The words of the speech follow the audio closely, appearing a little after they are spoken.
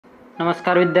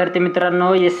नमस्कार विद्यार्थी मित्रांनो,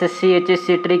 SSC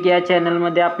HSC ट्रिक या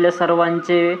चॅनलमध्ये आपल्या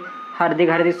सर्वांचे हार्दिक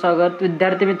स्वागत।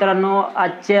 विद्यार्थी मित्रांनो,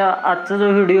 आजचा जो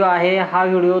व्हिडिओ आहे हा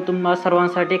व्हिडिओ तुम्हा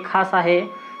सर्वांसाठी खास आहे।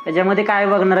 याच्यामध्ये काय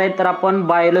बघणार आहे तर आपण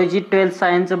बायोलॉजी 12th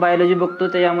सायन्स बायोलॉजी बघतो।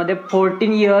 त्याच्यामध्ये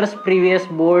 14 years previous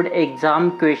board exam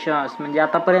questions म्हणजे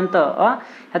आतापर्यंत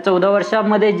ह्या 14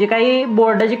 वर्षांमध्ये जे काही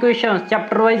बोर्डाचे क्वेश्चन्स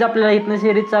चॅप्टर वाईज आपल्याला इथनं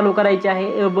सिरीज चालू करायची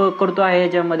आहे करतो आहे।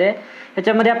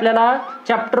 याच्यामध्ये आपल्याला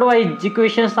चॅप्टर वाईज जे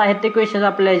क्वेश्चन्स आहेत ते क्वेश्चन्स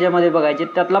आपल्याला याच्यामध्ये बघायचे।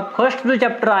 त्यातला फर्स्ट जो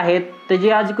चॅप्टर आहे त्याचे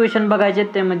आज क्वेश्चन बघायचे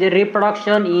ते म्हणजे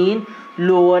reproduction in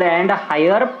lower and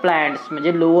higher plants,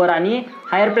 म्हणजे लोअर आणि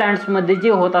हायर प्लांट्स मध्ये जे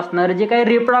होत असणार जे काही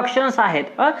रिप्रोडक्शन्स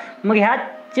आहेत। मग ह्या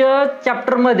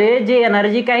चॅप्टर मध्ये जे येणारे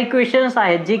जे काही क्वेश्चन्स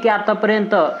आहेत जे की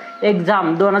आतापर्यंत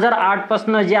एक्झाम 2008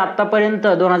 पासून जे आतापर्यंत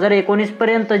 2019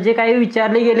 पर्यंत जे काही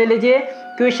विचारले गेलेले जे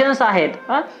क्वेश्चन्स आहेत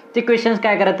ते क्वेश्चन्स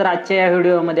काय करायचं तर आजच्या या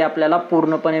व्हिडिओमध्ये आपल्याला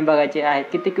पूर्णपणे बघायचे आहेत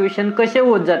की ते क्वेश्चन कसे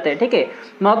होत जाते। ठीक आहे,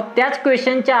 मग त्याच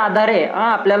क्वेश्चनच्या आधारे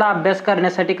आपल्याला अभ्यास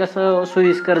करण्यासाठी कसं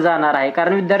सोयीस्कर जाणार आहे।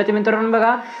 कारण विद्यार्थी मित्रांनो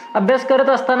बघा, अभ्यास करत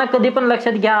असताना कधी पण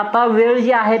लक्षात घ्या आता वेळ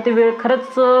जी आहे ते वेळ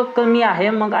खरंच कमी आहे।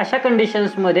 मग अशा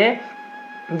कंडिशन्स मध्ये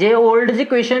जे ओल्ड जे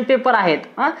क्वेश्चन पेपर आहेत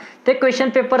ते क्वेश्चन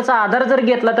पेपरचा आधार जर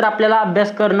घेतला तर आपल्याला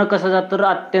अभ्यास करणं कसं जातं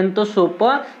अत्यंत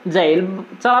सोपं जाईल।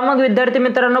 चला मग विद्यार्थी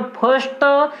मित्रांनो, फर्स्ट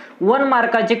 1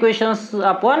 मार्काचे क्वेश्चन्स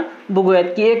आपण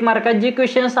बघूयात की 1 मार्काचे जे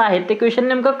क्वेश्चन्स आहेत ते क्वेश्चन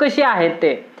नेमकं कसे आहेत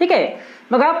ते। ठीक आहे,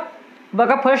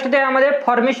 बघा फर्स्ट त्यामध्ये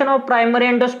formation of primary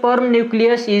endosperm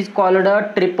nucleus is called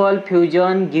triple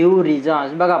fusion give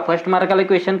reasons. बघा फर्स्ट मार्काला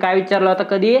क्वेश्चन काय विचारला होता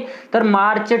कधी तर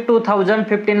मार्च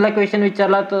 2015 ला क्वेश्चन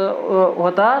विचारला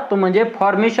होता तो म्हणजे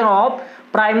formation of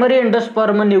primary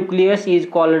endosperm nucleus is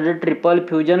called triple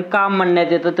fusion का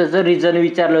म्हणण्यात येतं त्याचं रिझन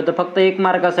विचारलं होतं फक्त 1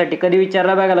 मार्कासाठी। कधी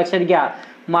विचारला बघा लक्षात घ्या,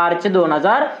 मार्च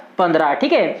 2015।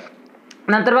 ठीक आहे,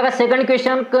 नंतर बघा सेकंड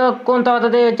क्वेश्चन कोणता होता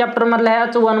ते चॅप्टर मधला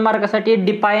ह्याच 1 मार्कासाठी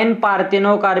डिफाइन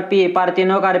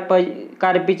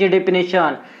पार्थिनोकार्पीचे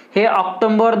डेफिनेशन हे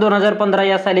ऑक्टोबर 2015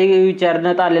 या साली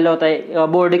विचारण्यात आलेलं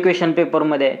होतं बोर्ड क्वेश्चन पेपर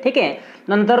मध्ये। ठीक आहे,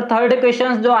 नंतर थर्ड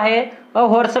क्वेश्चन जो आहे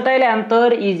व्हर्सटाइल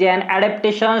anther is an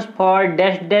adaptation for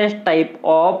dash dash type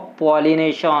of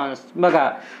पॉलिनेशन्स। बघा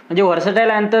म्हणजे व्हर्सटाइल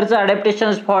अँथरचं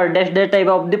adaptation for dash dash type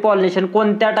of the pollination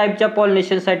कोणत्या टाइपच्या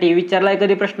पॉलिनेशन साठी विचारलाय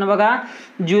कधी प्रश्न बघा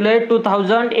जुलै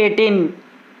 2018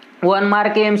 1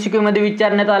 मार्क MCQ मध्ये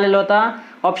विचारण्यात आलेला होता।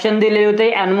 ऑप्शन दिले होते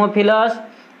एनमोफिलस,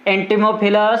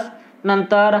 एंटिमोफिलस,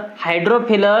 नंतर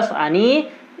हायड्रोफिलस आणि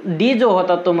डी जो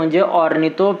होता तो म्हणजे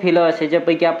ऑर्निथोफिलस।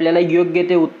 ह्याच्यापैकी आपल्याला योग्य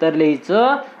ते उत्तर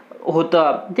लिहायचं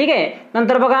होतं। ठीक आहे,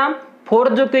 नंतर बघा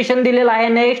फोर्थ जो क्वेश्चन दिलेला आहे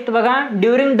नेक्स्ट बघा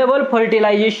during double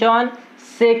fertilisation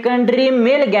secondary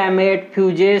mail gamete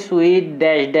फ्युजेस with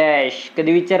dash dash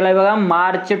कधी विचारलाय बघा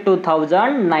मार्च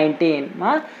 2019।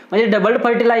 म्हणजे डबल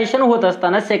फर्टिलायझेशन होत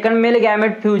असताना second mail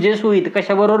gamete फ्युजेस with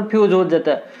कशाबरोबर fuse होत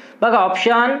जातं बघा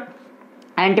ऑप्शन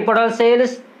अँटीपोडल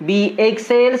सेल्स, बी एग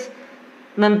सेल्स,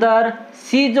 नंतर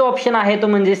सी जो ऑप्शन आहे तो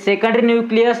म्हणजे सेकंडरी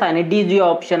न्यूक्लियस आणि डी जो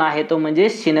ऑप्शन आहे तो म्हणजे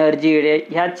सिनर्जिड।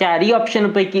 ह्या चारही ऑप्शन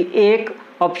पैकी एक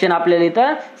ऑप्शन आपल्याला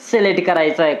इथं सिलेक्ट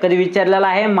करायचा आहे। कधी विचारलेला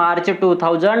आहे मार्च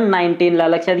 2019 ला।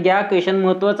 लक्षात घ्या क्वेश्चन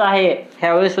महत्त्वाचा आहे,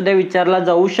 ह्यावेळेस सुद्धा विचारला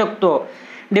जाऊ शकतो।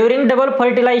 During double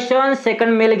fertilisation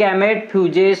second mail gamete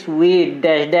फ्युजेस with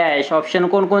dash dash option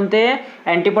कोणकोणते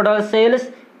अँटीपोडल cells,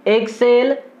 egg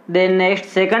sale, then next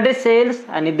secondary cells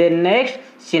आणि देन नेक्स्ट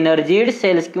सिनर्जिड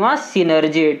सेल्स किंवा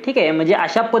सिनर्जिड। ठीक आहे, म्हणजे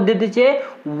अशा पद्धतीचे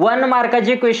 1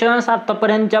 मार्काचे क्वेश्चन्स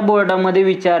आतापर्यंतच्या बोर्डामध्ये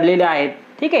विचारलेले आहेत।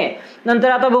 ठीक आहे, नंतर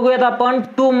आता बघूयात आपण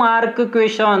 2 मार्क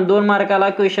क्वेश्चन 2 मार्काला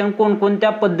क्वेश्चन कोणकोणत्या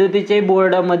पद्धतीचे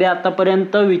बोर्डामध्ये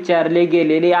आतापर्यंत विचारले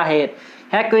गेलेले आहेत।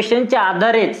 ह्या क्वेश्चनच्या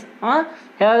आधारेच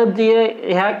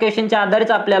ह्या क्वेश्चनच्या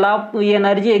आधारेच आपल्याला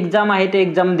येणारी जी एक्झाम आहे ते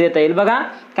एक्झाम देता येईल। बघा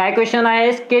काय क्वेश्चन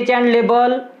आहे sketch and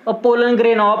label a pollen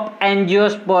grain of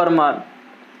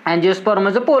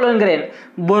अँजिओस्पर्मचं pollen grain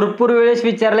भरपूर वेळेस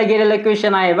विचारला गेलेला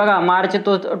क्वेश्चन आहे। बघा March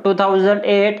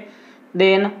 2008,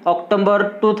 then October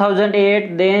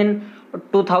 2008, then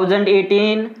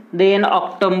 2018, then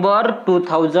October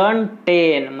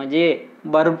 2010 म्हणजे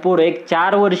भरपूर एक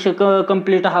 4 वर्ष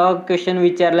कंप्लीट हा क्वेश्चन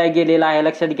विचारला गेलेला आहे।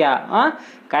 लक्षात घ्या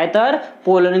काय तर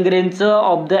पोलन ग्रेनचं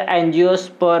ऑफ द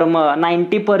अँजिओस्पर्म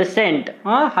 90%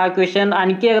 हा क्वेश्चन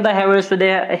आणखी एकदा ह्यावेळेस सुद्धा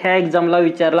ह्या एक्झामला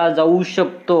विचारला जाऊ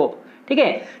शकतो। ठीक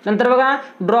आहे, नंतर बघा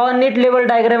draw NEET level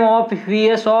diagram of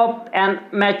VS of and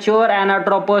mature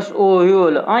अॅनाट्रोपस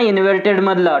ovule inverted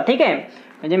मधलं। ठीक आहे,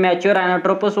 म्हणजे मॅच्युअर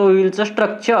अॅनाट्रोपस ओव्ह्यूलचं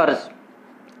स्ट्रक्चर्स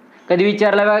कधी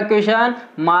विचारला बघा क्वेश्चन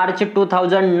मार्च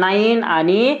 2009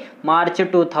 आणि मार्च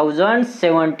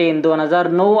 2017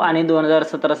 2009 आणि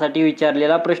 2017 साठी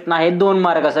विचारलेला प्रश्न आहे 2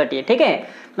 मार्कासाठी। ठीक आहे,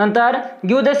 नंतर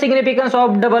give the significance of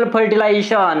double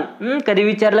fertilisation, कधी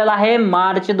विचारलेलं आहे?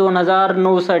 मार्च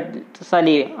 2009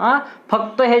 साली.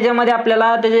 फक्त ह्याच्यामध्ये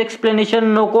आपल्याला त्याचे एक्सप्लेनेशन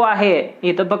नको आहे,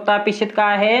 इथं फक्त अपेक्षित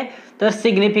काय आहे तर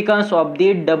significance of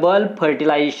the double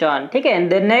fertilisation. ठीक आहे.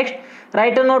 Then next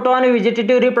right a note on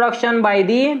vegetative reproduction by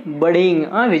the budding.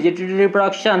 Vegetative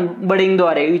reproduction budding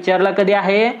द्वारे विचारला कधी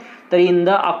आहे तर इन द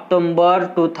ऑक्टोबर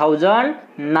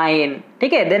 2009.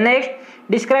 ठीक आहे. Then next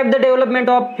describe the development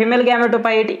of female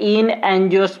गॅमेटोफाइट in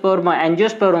angiosperm.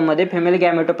 Angiosperm मध्ये फिमेल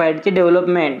गॅमेटोफाइटची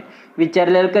डेव्हलपमेंट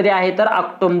विचारलेलं कधी आहे तर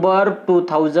ऑक्टोबर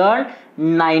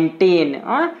 2019.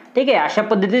 ठीक आहे. अशा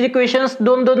पद्धतीचे क्वेश्चन्स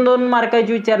 2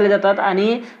 मार्काचे विचारले जातात.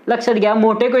 आणि लक्षात घ्या,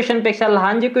 मोठे क्वेश्चन पेक्षा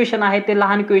लहान जे क्वेश्चन आहे ते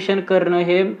लहान क्वेश्चन करणं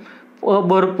हे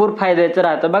भरपूर फायद्याचं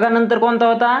राहतं. बघा नंतर कोणता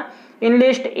होता?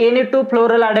 Enlist any two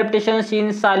floral adaptations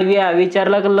in Salvia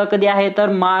विचारलं कधी आहे तर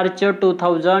मार्च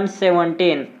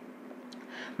 2017.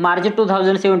 मार्च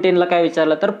 2017 ला काय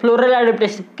विचारलं तर फ्लोरल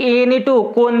अडॅप्टेशन एनी टू,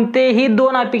 कोणतेही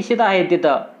 2 अपेक्षित आहेत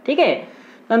तिथं. ठीक आहे.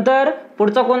 नंतर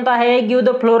पुढचा कोणता आहे? Give the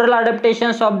floral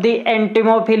adaptations of the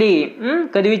एंटिमोफिली.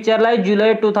 कधी विचारलाय?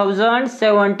 जुलै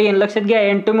 2017. लक्षात घ्या,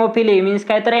 एंटिमोफिली मीन्स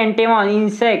काय तर एंटिमॉन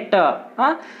इन्सेक्ट.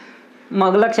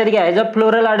 मग लक्षात घ्या ह्याचं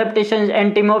फ्लोरल अडॅप्टेशन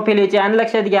एंटिमोफिलीचे. आणि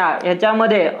लक्षात घ्या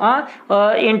ह्याच्यामध्ये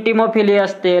एंटिमोफिली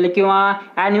असतील किंवा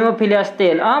ॲनिमोफिली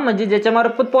असतील, म्हणजे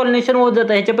ज्याच्यामार्फत पॉलिनेशन होत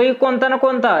जातं, ह्याच्यापैकी कोणता ना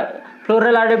कोणता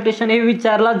फ्लोरल अडॅप्टेशन हे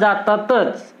विचारला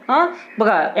जातातच.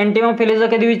 बघा एंटिमोफिलीचं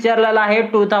कधी विचारलेला आहे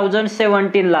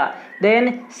 2017 ला. Then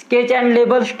sketch and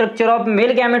label structure of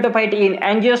male गॅमेटोफाइट in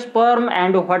angiosperm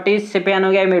and what is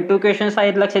सेपियानोगॅमेट. 2 questions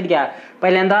आहेत. लक्षात घ्या,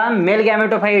 पहिल्यांदा मेल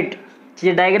गॅमेटोफाइट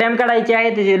ची डायग्राम काढायची आहे,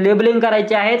 त्याची लेबलिंग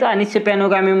करायची आहे, आणि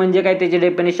सेपियानोगॅमी म्हणजे काय त्याची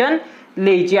डेफिनेशन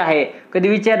लिहायची आहे. कधी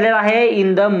विचारलेलं आहे?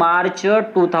 In the March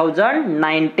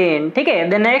 2019. ठीक आहे.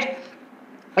 The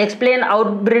next explain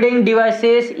outbreeding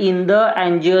devices in the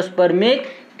अँजिओस्पर्मिक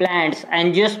plants.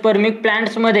 अँजिओस्पर्मिक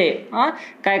plants मध्ये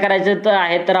काय करायचं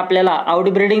आहे तर आपल्याला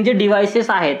आउटब्रीडिंगचे डिव्हाइसेस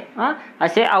आहेत.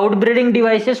 असे आउटब्रीडिंग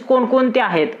डिव्हाइसेस कोणकोणते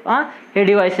आहेत हे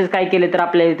डिव्हाइसेस काय केले तर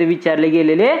आपल्याला इथे विचारले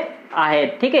गेलेले आहेत.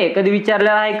 ठीक आहे. कधी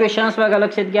विचारलेला आहे क्वेश्चन्स बघा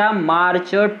लक्षात घ्या,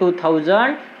 मार्च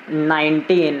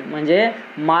 2019 म्हणजे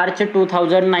मार्च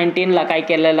 2019 ला काय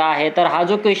केलेला आहे तर हा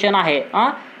जो क्वेश्चन आहे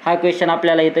हा क्वेश्चन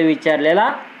आपल्याला इथे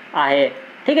विचारलेला आहे.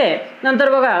 ठीक आहे. नंतर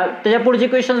बघा त्याच्या पुढचे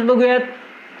क्वेश्चन्स बघूयात.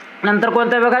 नंतर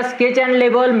कोणता बघा, sketch and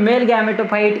label mail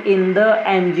गॅमेटोफाइट in the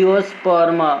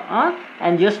angiosperm.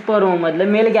 Angiosperm मधलं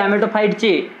मेल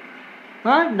गॅमेटोफाइटची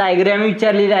डायग्राम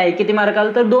विचारलेली आहे. किती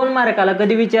मार्काला तर 2 मार्काला.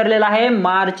 कधी विचारलेला आहे?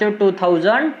 मार्च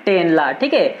 2010 ला.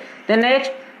 ठीक आहे. तर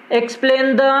next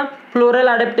explain the floral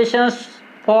adaptations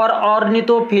for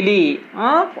ornithophily.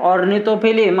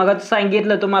 Ornithophily मग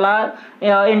सांगितलं तुम्हाला,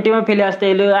 एंटिमोफिली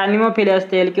असतील, ॲनिमोफिली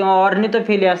असतील किंवा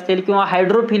ऑर्निथोफिली असतील किंवा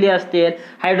हायड्रोफिली असतील.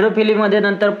 हायड्रोफिलीमध्ये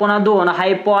नंतर पुन्हा 2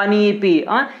 हायपो आणि एपी.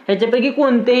 ह्याच्यापैकी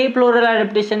कोणतेही फ्लोरल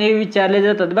अडॅप्टेशन हे विचारले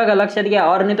जातात. बघा लक्षात घ्या,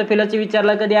 ऑर्निथोफिलाची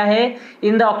विचारला कधी आहे?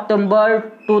 इन द ऑक्टोबर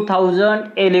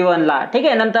 2011 ला. ठीक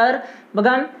आहे. नंतर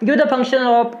बघा give the function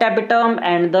of tapetum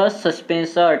and the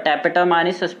suspensor. Tapetum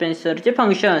आणि सस्पेन्सरचे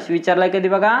फंक्शन्स विचारला कधी?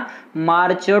 बघा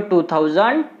मार्च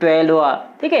 2012.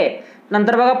 ठीक आहे.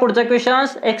 नंतर बघा पुढचा question,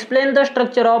 explain the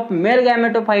structure of male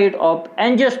गॅमेटोफाइट of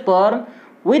angiosperm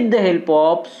with the help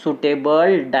of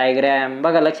suitable diagram.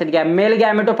 बघा लक्षात घ्या, मेल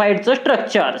गॅमेटोफाइटचं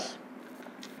स्ट्रक्चर्स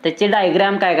त्याचे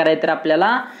डायग्राम काय करायचं तर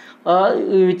आपल्याला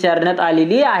विचारण्यात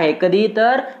आलेली आहे. कधी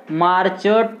तर मार्च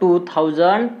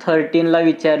 2013 ला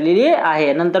विचारलेली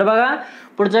आहे. नंतर बघा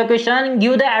पुढचा question,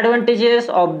 give the advantages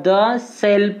of the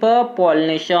self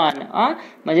pollination.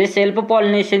 म्हणजे सेल्फ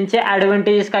पॉलिनेशनचे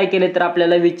ॲडव्हान्टेजेस काय केले तर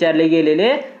आपल्याला विचारले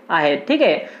गेलेले आहेत. ठीक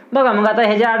आहे. बघा मग आता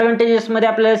ह्याच्या ॲडव्हान्टेजेस मध्ये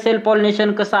आपल्याला सेल्फ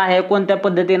पॉलिनेशन कसं आहे, कोणत्या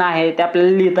पद्धतीने आहे ते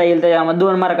आपल्याला लिहिता येईल. त्याच्यामध्ये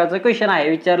 2 मार्काचा क्वेश्चन आहे.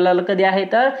 विचारलेलं कधी आहे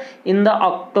तर इन द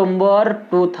ऑक्टोबर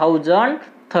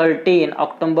 2013.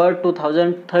 ऑक्टोबर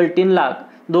 2013 ला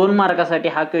 2 मार्कासाठी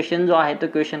हा क्वेश्चन जो आहे तो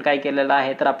क्वेश्चन काय केलेला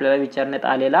आहे तर आपल्याला विचारण्यात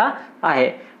आलेला आहे.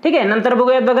 ठीक आहे. नंतर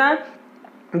बघूयात बघा,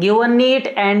 give a neat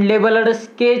and labelled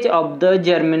sketch of the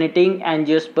germinating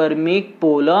अँजिओस्पर्मिक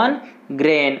pollen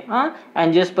grain.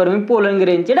 अँजिओस्पर्मिक pollen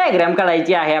ग्रेनची diagram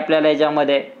काढायची आहे आपल्याला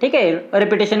याच्यामध्ये. ठीक आहे.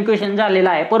 रिपिटेशन क्वेश्चन झालेला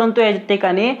आहे, परंतु या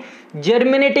ठिकाणी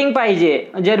जर्मिनेटिंग पाहिजे.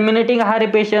 जर्मिनेटिंग हा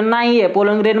रिपिटेशन नाहीये.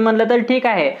 पोलन ग्रेन म्हणलं तर ठीक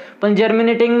आहे, पण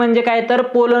जर्मिनेटिंग म्हणजे काय तर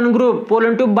पोलन ग्रुप,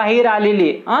 पोलन ट्यूब बाहेर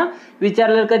आलेली.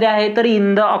 विचारलेलं कधी आहे तर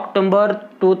इन द ऑक्टोबर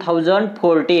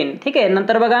 2014. ठीक आहे.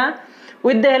 नंतर बघा,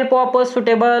 with the help of a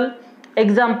suitable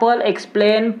example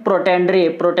explain प्रोटॅन्ड्री.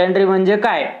 प्रोटॅन्ड्री म्हणजे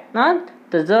काय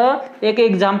त्याचं एक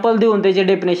एक्झाम्पल देऊन त्याची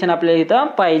डेफिनेशन आपल्याला इथं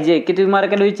पाहिजे. किती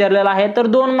मार्काला विचारलेला आहे तर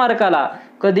 2 मार्काला.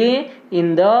 कधी?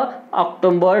 In the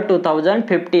October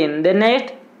 2015. The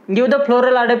next give the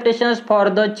floral adaptations for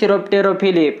the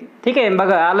चिरोप्टेरोफिली. ठीक आहे,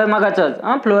 बघा आलं मगाचच.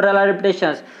 फ्लोरल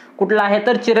अडॅप्टेशन्स कुठला आहे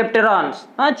तर चिरोप्टेरॉन्स,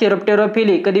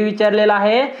 चिरोप्टेरोफिली कधी विचारलेला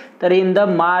आहे तर in the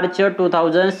March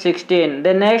 2016.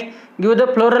 Then next give the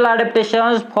floral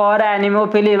adaptations for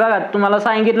ॲनिमोफिली. बघा तुम्हाला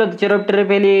सांगितलं होतं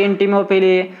चिरोप्टेरोफिली,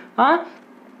 एंटिमोफिली,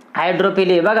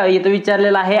 हायड्रोफिली. बघा इथं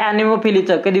विचारलेलं आहे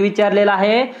ॲनिमोफिलीचं. कधी विचारलेलं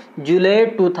आहे जुलै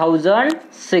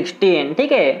 2016.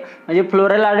 ठीक आहे, म्हणजे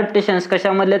फ्लोरल अडॅप्टेशन्स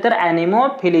कशामधले तर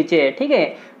ॲनिमोफिलीचे. ठीक आहे,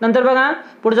 नंतर बघा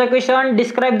पुढचा question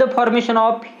describe the formation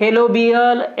of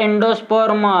helobial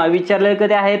endosperm. विचारलेलं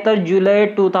कधी आहे तर जुलै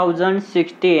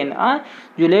 2016.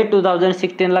 जुलै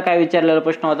 2016 ला काय विचारलेला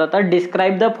प्रश्न होता तर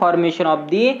describe the formation of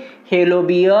the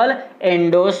helobial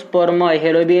endosperm.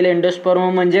 Helobial endosperm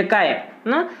म्हणजे काय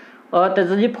ना,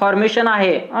 त्याचं जे फॉर्मेशन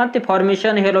आहे ते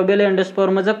फॉर्मेशन हेलोबियल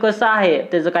एंडोस्पर्मचं कसं आहे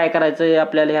त्याचं काय करायचं आहे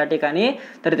आपल्याला ह्या ठिकाणी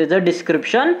तर त्याचं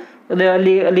डिस्क्रिप्शन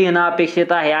लिहिणं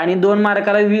अपेक्षित आहे. आणि 2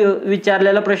 मार्काला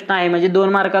विचारलेला प्रश्न आहे, म्हणजे 2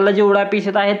 मार्काला जेवढं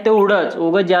अपेक्षित आहे तेवढंच,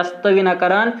 उगाच जास्त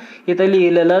विनाकारण इथं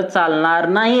लिहिलेलं चालणार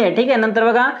नाहीये. ठीक आहे, नंतर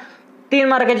बघा 3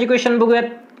 मार्काची क्वेश्चन बघूयात.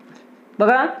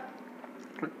 बघा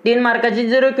 3 मार्काची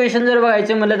जर क्वेश्चन जर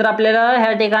बघायचे म्हटलं तर आपल्याला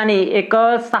ह्या ठिकाणी एक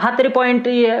 6 तरी पॉईंट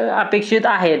अपेक्षित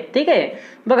आहेत. ठीक आहे,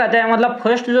 बघा त्यामधला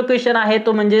फर्स्ट जो क्वेश्चन आहे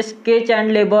तो म्हणजे sketch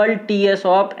and label TS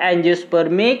of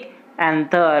अँजिओस्पर्मिक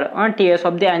anther. TS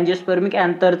of the अँजिओस्पर्मिक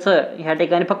अँथरचं ह्या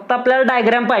ठिकाणी फक्त आपल्याला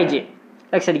डायग्राम पाहिजे,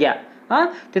 लक्षात घ्या.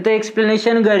 तिथं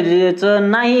एक्सप्लेनेशन गरजेचं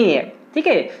नाहीये. ठीक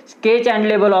आहे, sketch and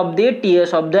label of the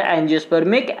TS of the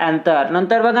अँजिओस्पर्मिक anther.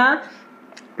 नंतर बघा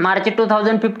मार्च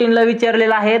 2015 ला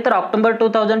विचारलेलं आहे, तर ऑक्टोबर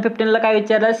 2015 ला काय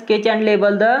विचारलं sketch and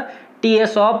label the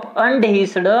TS of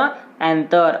अनडेहिस्ड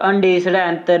anther. अनडेहिस्ड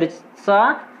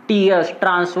अँथरचा TS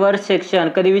transfer section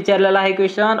कधी विचारलेला आहे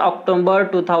क्वेश्चन ऑक्टोबर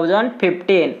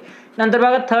 2015. नंतर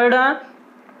बघा third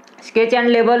sketch and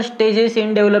label stages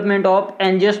in development of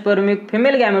अँजिओस्पर्मिक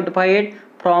female गॅमेटोफाइट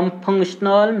from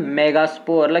functional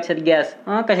megaspore. लक्षात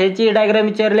घ्या कशाची डायग्राम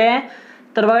विचारले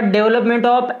तर बघा development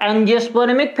of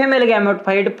अँजिओस्पर्मिक female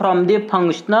गॅमेटोफाइट from the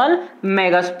functional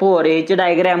megaspore याची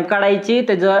डायग्राम काढायची,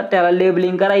 त्याला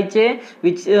लेबलिंग करायचे.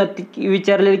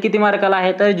 विचारलेले किती मार्काला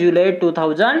आहे तर जुलै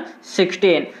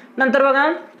 2016. नंतर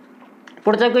बघा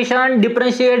पुढचा क्वेश्चन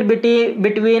डिफरन्शिएट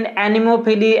बिटवीन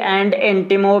ॲनिमोफिली अँड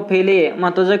एंटिमोफिली.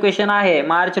 महत्वाचा क्वेश्चन आहे,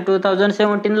 मार्च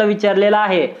 2017 ला विचारलेला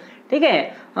आहे. ठीक आहे,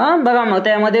 बघा मग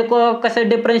त्यामध्ये कसं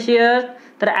डिफरन्शिएट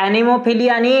तर ॲनिमोफिली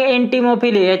आणि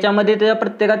एंटिमोफिली याच्यामध्ये त्या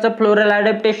प्रत्येकाचं फ्लोरल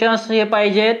अडॅप्टेशन्स हे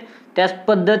पाहिजेत. त्याच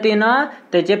पद्धतीनं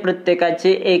त्याचे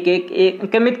प्रत्येकाचे एक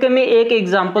कमीत कमी एक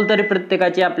एक्झाम्पल तरी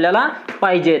प्रत्येकाचे आपल्याला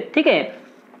पाहिजेत. ठीक आहे,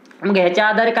 मग ह्याच्या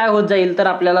आधारे काय होत जाईल तर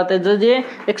आपल्याला त्याचं जे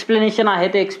एक्सप्लेनेशन आहे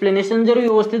ते एक्सप्लेनेशन जर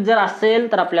व्यवस्थित जर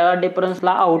असेल तर आपल्याला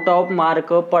डिफरन्सला आउट ऑफ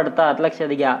मार्क पडतात, लक्षात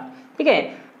घ्या. ठीक आहे,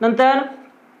 नंतर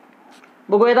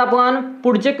बघूयात आपण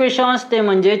पुढचे क्वेश्चन्स ते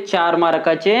म्हणजे 4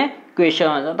 मार्काचे क्वेश्चन.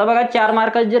 आता बघा 4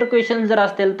 मार्काचे जर क्वेश्चन जर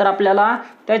असतील तर आपल्याला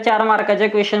त्या 4 मार्काच्या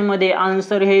क्वेश्चन मध्ये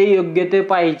आन्सर हे योग्य ते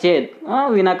पाहिजेत,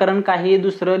 विनाकारण काही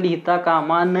दुसरं लिहिता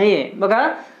कामा नये. बघा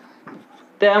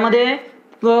त्यामध्ये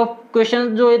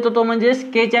क्वेश्चन जो येतो तो म्हणजे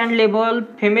sketch and label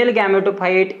female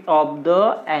गॅमेटोफाइट of the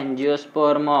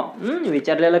angiosperm.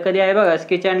 विचारलेलं कधी आहे बघा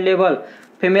sketch and label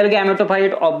female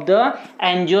गॅमेटोफाइट of the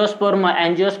angiosperm.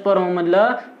 Angiosperm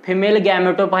मधलं फिमेल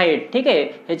गॅमेटोफाइट. ठीक आहे,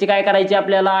 ह्याची काय करायची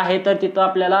आपल्याला आहे तर तिथं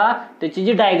आपल्याला त्याची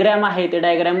जी डायग्राम आहे ते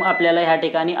डायग्राम आपल्याला ह्या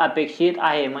ठिकाणी अपेक्षित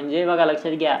आहे. म्हणजे बघा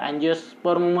लक्षात घ्या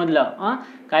अँजिओस्पर्म मधलं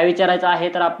काय विचारायचं आहे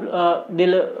तर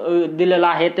दिलेलं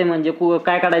आहे ते म्हणजे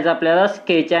काय काढायचं आपल्याला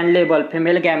sketch and label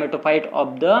female गॅमेटोफाइट of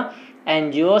the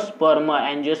angiosperm.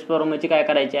 अँजिओस्पर्मची काय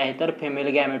करायची आहे तर फिमेल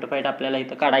गॅमेटोफाइट आपल्याला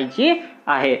इथं काढायची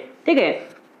आहे. ठीक आहे,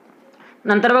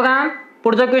 नंतर बघा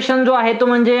पुढचा क्वेश्चन जो आहे तो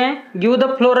म्हणजे give the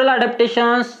floral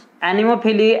adaptations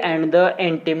ॲनिमोफिली and the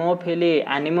एंटिमोफिली.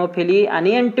 ॲनिमोफिली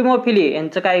आणि एंटिमोफिली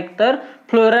यांचं काय तर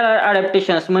फ्लोरल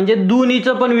अडॅप्टेशन्स म्हणजे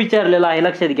दोन्हीचं पण विचारलेलं आहे,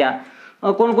 लक्षात घ्या.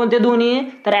 कोणकोणते दोन्ही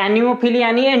तर ॲनिमोफिली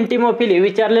आणि एंटिमोफिली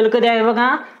विचारलेलं कधी आहे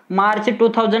बघा March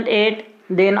 2008,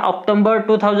 then October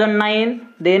 2009,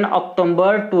 then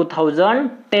October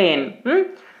 2010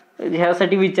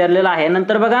 ह्यासाठी विचारलेलं आहे.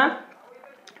 नंतर बघा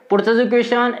पुढचा जो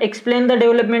question explain the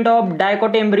development of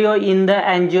dicot embryo in the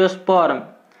angiosperm.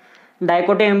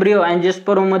 Dicot embryo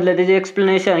angiosperm मधलं त्याचे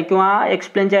एक्सप्लेनेशन किंवा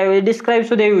एक्सप्लेनच्या ऐवजी डिस्क्राईब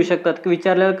सुद्धा येऊ शकतात.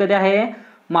 विचारलेलं कधी आहे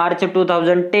मार्च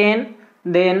 2010,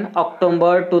 देन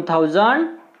ऑक्टोबर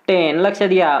 2010. लक्षात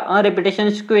घ्या रिपिटेशन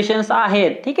क्वेश्चन्स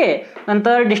आहेत. ठीक आहे,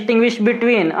 नंतर डिस्टिंग्विश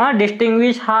बिटवीन.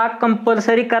 डिस्टिंग्विश हा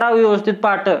कंपल्सरी करा व्यवस्थित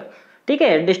पाठ. ठीक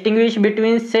आहे, distinguish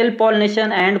between self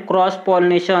pollination and cross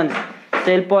pollination.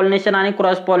 Self pollination आणि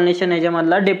क्रॉस पॉलिनेशन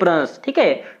याच्यामधला डिफरन्स. ठीक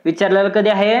आहे, विचारलेलं कधी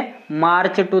आहे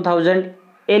मार्च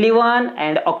 2011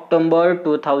 अँड ऑक्टोबर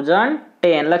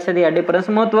 10. लक्षात घ्या, डिफरन्स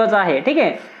महत्वाचा आहे. ठीक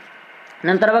आहे.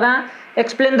 नंतर बघा,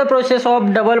 explain the process of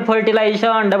double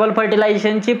fertilisation. Double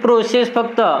फर्टिलायझेशनची process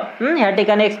फक्त ह्या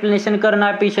ठिकाणी एक्सप्लेनेशन करणं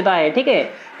अपेक्षित आहे. ठीक आहे.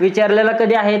 विचारलेला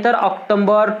कधी आहे तर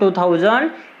ऑक्टोबर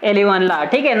 2011 ला.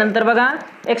 ठीक आहे. नंतर बघा,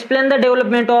 explain the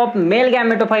development of male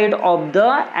गॅमेटोफाइट of the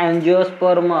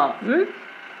angiosperm.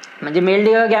 म्हणजे mail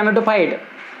गॅमेटोफाइट,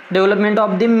 development of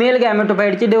the mail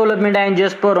गॅमेटोफाइटची development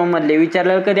angiosperm मधले.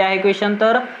 विचारलेलं कधी आहे क्वेश्चन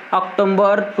तर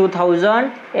ऑक्टोबर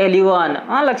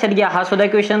 2011. लक्षात घ्या, हा सुद्धा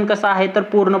क्वेश्चन कसा आहे तर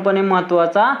पूर्णपणे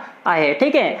महत्वाचा आहे.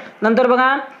 ठीक आहे. नंतर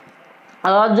बघा,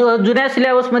 जुन्या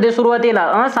सिलेबसमध्ये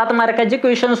सुरुवातीला 7 मार्काचे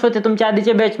क्वेश्चन्स होते तुमच्या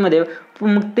आधीच्या बॅचमध्ये,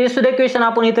 मग ते सुद्धा क्वेश्चन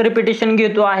आपण इथं रिपिटेशन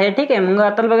घेतो आहे. ठीक आहे. मग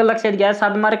आता बघा, लक्षात घ्या,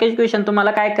 7 मार्काचे क्वेश्चन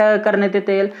तुम्हाला काय करण्यात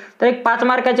येतील तर एक 5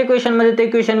 मार्काच्या क्वेश्चन मध्ये ते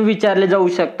क्वेश्चन विचारले जाऊ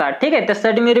शकतात. ठीक आहे.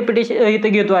 त्यासाठी मी रिपिटेशन इथं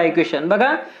घेतो आहे क्वेश्चन.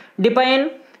 बघा, define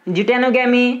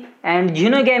जिटॅनोगॅमी and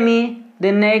झिनोगॅमी.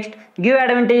 Then next, give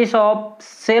advantages of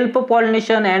self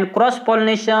pollination and cross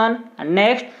pollination. And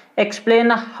next,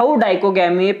 explain how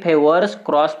dichogamy favors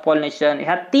cross pollination.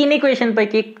 ह्या 3 क्वेश्चन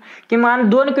पैकी किमान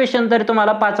 2 क्वेश्चन तरी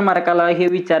तुम्हाला 5 मार्काला हे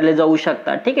विचारले जाऊ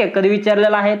शकतात. ठीक आहे. कधी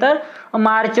विचारलेला आहे तर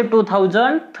मार्च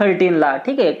 2013 ला.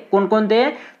 ठीक आहे. कोणकोणते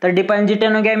तर डिफाइन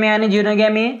जिटॅनोगॅमी आणि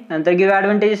झिनोगॅमी. नंतर give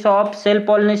advantages of self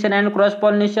pollination and cross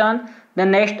pollination.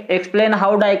 Then next, explain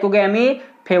how डायकोगॅमी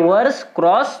favours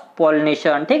cross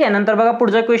pollination. ठीक आहे. नंतर बघा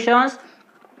पुढचा question,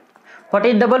 what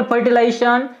is double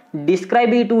fertilisation,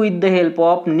 describe it with the help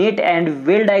of NEET and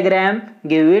well diagram,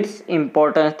 give it's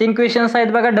importance. 3 questions आहेत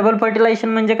बघा. Double fertilisation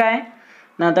म्हणजे काय,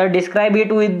 नंतर describe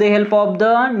it with the help of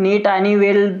the नीट आणि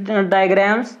वेल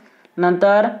डायग्राम्स,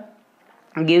 नंतर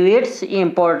गिव्ह इट्स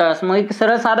इम्पॉर्टन्स. मग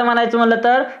सरळ साधं म्हणायचं म्हणलं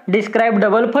तर डिस्क्राइब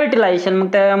डबल फर्टिलायझेशन, मग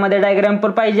त्यामध्ये डायग्राम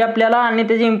पण पाहिजे आपल्याला आणि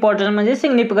त्याची इम्पॉर्टन्स म्हणजे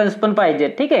सिग्निफिकन्स पण पाहिजे.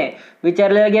 ठीक आहे.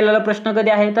 विचारलेला गेलेला प्रश्न कधी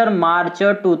आहे तर मार्च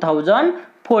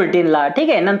 2014 ला. ठीक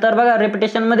आहे. नंतर बघा,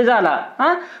 रिपिटेशन मध्ये झाला.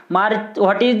 March,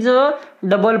 what is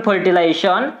double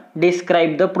fertilisation,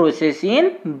 describe the process in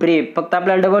brief. फक्त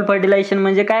आपल्याला डबल फर्टिलायझेशन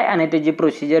म्हणजे काय आणि त्याची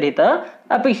प्रोसिजर इथं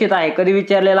अपेक्षित आहे. कधी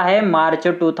विचारलेला आहे मार्च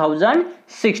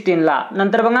 2016 ला.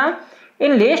 नंतर बघा,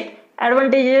 in list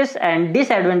advantages and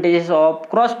disadvantages of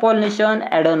cross pollination,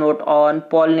 add a note on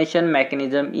pollination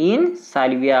mechanism in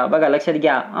salvia. बघा, लक्षात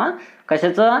घ्या,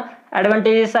 कशाचं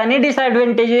ऍडव्हांटेजेस आणि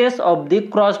disadvantages of the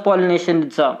cross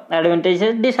पॉलिनेशनचं.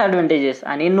 Advantages, disadvantages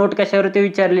आणि नोट कशावरती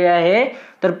विचारले आहे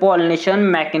तर pollination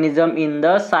mechanism in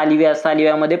the Salvia.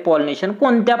 साल्वियामध्ये pollination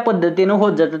कोणत्या पद्धतीने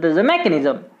होत जातं त्याचं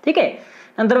मेकॅनिझम. ठीक आहे.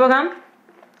 नंतर बघा,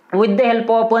 with the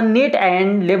help of a neat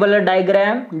and labeled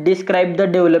diagram, describe the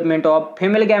development of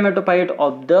female gametophyte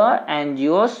of the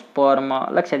angiosperm.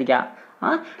 लक्षात घ्या,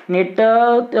 नीट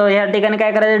ह्या ठिकाणी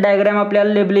काय करायचं, डायग्राम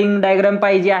आपल्याला लेबलिंग डायग्राम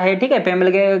पाहिजे आहे. ठीक आहे.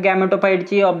 फिमेल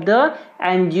गॅमेटोफाइटची ऑफ द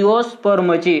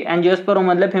अँजिओस्पर्मची, अँजिओस्पर्म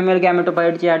मधल्या फिमेल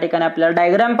गॅमेटोफाइटची ह्या ठिकाणी आपल्याला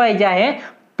डायग्राम पाहिजे आहे,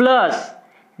 प्लस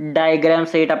डायग्राम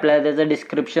सहित आपल्याला त्याचं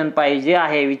डिस्क्रिप्शन पाहिजे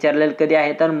आहे. विचारलेलं कधी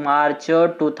आहे तर मार्च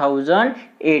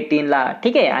 2018 ला.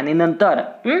 ठीक आहे. आणि नंतर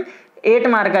 8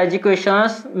 मार्काचे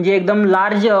क्वेश्चन्स जे एकदम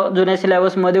लार्ज जुन्या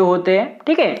सिलेबस मध्ये होते.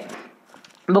 ठीक आहे.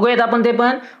 बघूयात आपण ते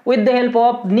पण. With the help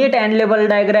of NEET and label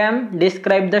diagram,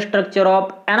 describe the structure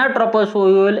of anatropous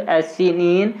ovule as seen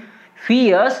in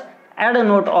fierce, add a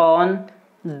note on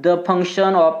the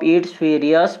function of its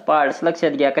various parts.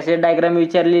 लक्षात घ्या, कसे डायग्राम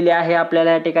विचारलेली आहे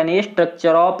आपल्याला या ठिकाणी.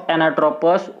 Structure of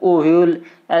anatropous ovule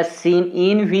as seen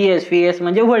in VS. VS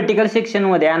म्हणजे vertical section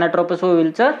मध्ये anatropous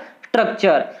ओव्ह्यूलचं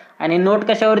structure. आणि नोट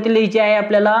कशावरती लिहायची आहे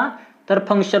आपल्याला तर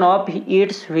function of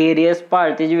its various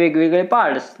part, त्याचे वेगवेगळे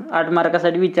पार्ट्स. 8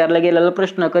 मार्कासाठी विचारला गेलेला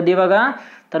प्रश्न कधी बघा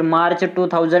तर मार्च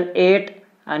 2008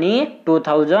 आणि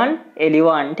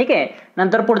 2011. ठीक आहे.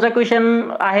 नंतर पुढचा क्वेश्चन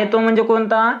आहे तो म्हणजे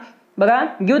कोणता बघा,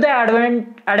 give the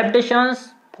adaptations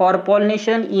for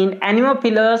pollination in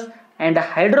anemophilous and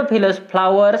हायड्रोफिलस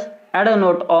flowers, add a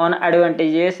note on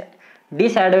ॲडव्हांटेजेस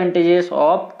disadvantages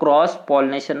of cross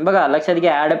pollination. बघा, लक्षात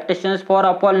घ्या, adaptations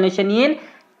for pollination in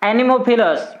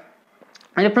anemophilous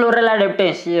म्हणजे फ्लोरल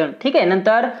ॲडॅप्टेशन. ठीक आहे.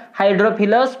 नंतर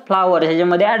हायड्रोफिलस फ्लावर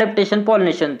ह्याच्यामध्ये ॲडॅप्टेशन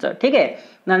पॉलिनेशनचं. ठीक आहे.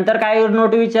 नंतर काय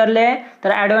नोट विचारले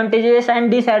तर ॲडव्हांटेजेस and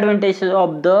disadvantages of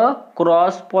the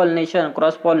cross pollination.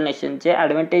 Cross पॉलिनेशनचे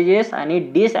ॲडव्हांटेजेस आणि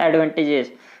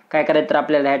डिसएडव्हांटेजेस काय करायचं तर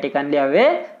आपल्याला ह्या ठिकाणी लिहावे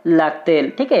लागतील.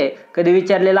 ठीक आहे. कधी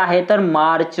विचारलेला आहे तर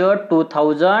मार्च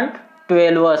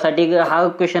 2012 साठी हा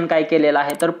क्वेश्चन काय केलेला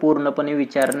आहे तर पूर्णपणे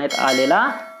विचारण्यात आलेला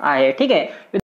आहे. ठीक आहे.